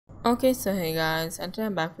Okay, so hey guys, and today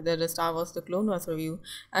I'm back with the Star Wars The Clone Wars review,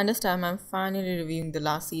 and this time I'm finally reviewing the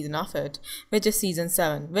last season of it, which is season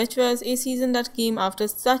 7, which was a season that came after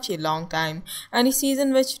such a long time, and a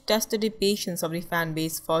season which tested the patience of the fan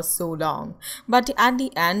base for so long. But at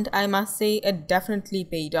the end, I must say it definitely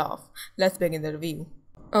paid off. Let's begin the review.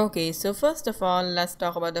 Okay, so first of all, let's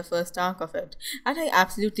talk about the first arc of it. And I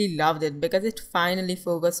absolutely loved it because it finally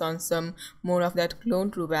focused on some more of that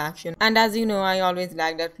clone trooper action. And as you know, I always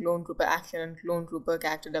like that clone trooper action and clone trooper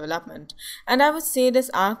character development. And I would say this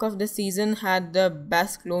arc of the season had the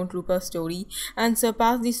best clone trooper story and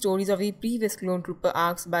surpassed the stories of the previous clone trooper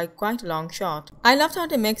arcs by quite a long shot. I loved how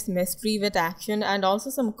they mixed mystery with action and also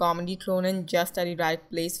some comedy thrown in just at the right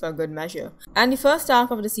place for good measure. And the first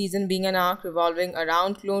arc of the season being an arc revolving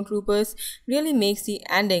around clone troopers really makes the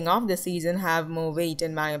ending of the season have more weight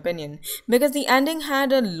in my opinion, because the ending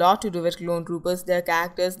had a lot to do with clone troopers, their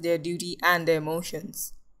characters, their duty and their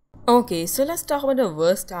emotions. Okay, so let's talk about the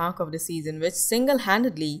worst arc of the season, which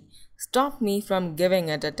single-handedly stopped me from giving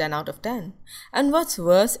it a 10 out of 10. And what's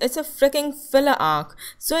worse, it's a freaking filler arc,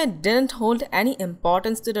 so it didn't hold any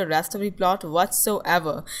importance to the rest of the plot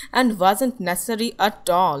whatsoever and wasn't necessary at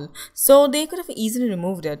all. So they could have easily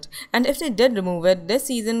removed it, and if they did remove it, this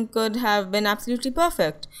season could have been absolutely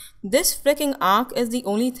perfect. This freaking arc is the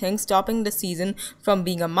only thing stopping the season from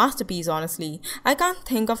being a masterpiece, honestly. I can't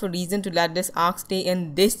think of a reason to let this arc stay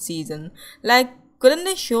in this season. Like, couldn't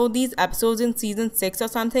they show these episodes in season 6 or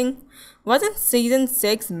something? Wasn't season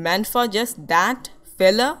 6 meant for just that?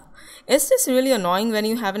 Filler? It's just really annoying when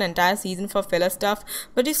you have an entire season for filler stuff,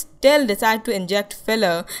 but you still decide to inject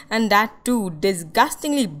filler, and that too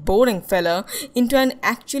disgustingly boring filler, into an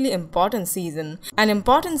actually important season. An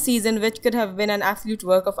important season which could have been an absolute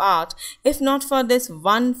work of art if not for this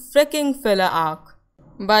one freaking filler arc.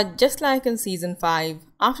 But just like in season 5,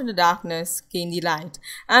 after the darkness came the light.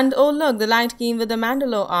 And oh look, the light came with the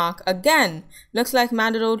Mandalore arc again. Looks like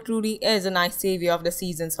Mandalore truly is a nice savior of the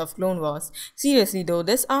seasons of Clone Wars. Seriously though,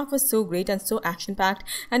 this arc was so great and so action-packed,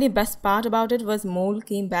 and the best part about it was Maul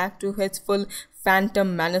came back to his full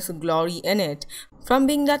Phantom Menace glory in it. From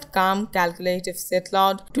being that calm, calculative Sith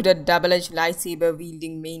Lord to the double-edged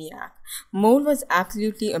lightsaber-wielding maniac. Maul was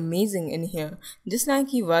absolutely amazing in here, just like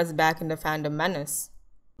he was back in the Phantom Menace.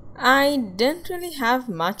 I didn't really have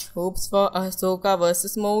much hopes for Ahsoka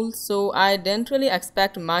versus Maul, so I didn't really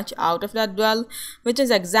expect much out of that duel, which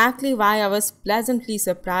is exactly why I was pleasantly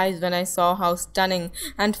surprised when I saw how stunning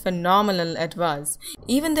and phenomenal it was.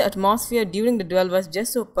 Even the atmosphere during the duel was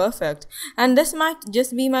just so perfect, and this might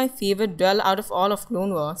just be my favorite duel out of all of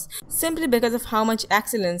Clone Wars, simply because of how much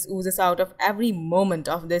excellence oozes out of every moment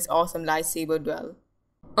of this awesome lightsaber duel.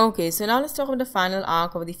 Okay, so now let's talk about the final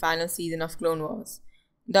arc of the final season of Clone Wars.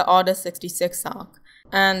 The Order 66 arc,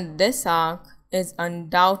 and this arc is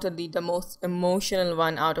undoubtedly the most emotional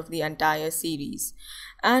one out of the entire series.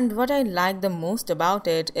 And what I like the most about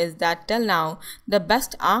it is that till now, the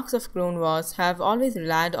best arcs of Clone Wars have always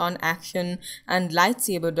relied on action and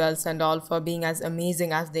lightsaber duels and all for being as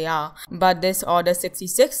amazing as they are. But this Order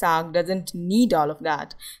 66 arc doesn't need all of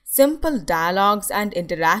that. Simple dialogues and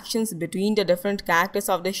interactions between the different characters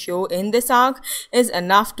of the show in this arc is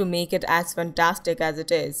enough to make it as fantastic as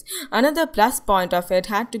it is. Another plus point of it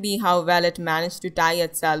had to be how well it managed to tie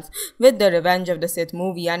itself with the Revenge of the Sith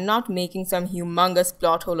movie and not making some humongous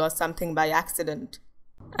plot hole or something by accident.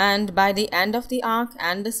 And by the end of the arc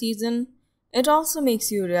and the season, it also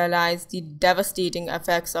makes you realize the devastating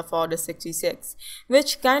effects of Order 66,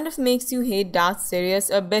 which kind of makes you hate Darth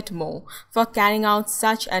Sidious a bit more for carrying out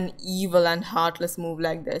such an evil and heartless move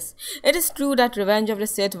like this. It is true that Revenge of the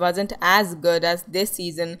Sith wasn't as good as this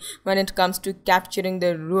season when it comes to capturing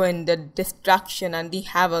the ruin, the destruction and the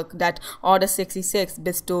havoc that Order 66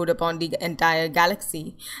 bestowed upon the entire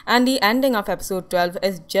galaxy. And the ending of episode 12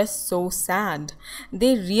 is just so sad.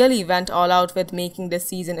 They really went all out with making this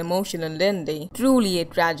season emotional, didn't they? Truly a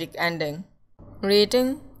tragic ending.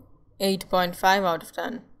 Rating 8.5 out of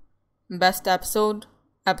 10. Best episode,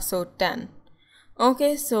 episode 10.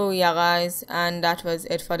 Okay, so yeah guys, and that was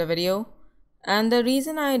it for the video. And the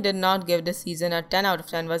reason I did not give this season a 10 out of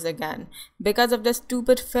 10 was again because of the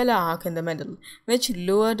stupid filler arc in the middle, which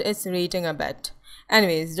lowered its rating a bit.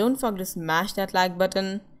 Anyways, don't forget to smash that like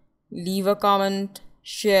button, leave a comment,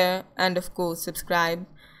 share, and of course subscribe.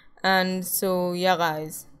 And so yeah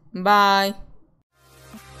guys, bye.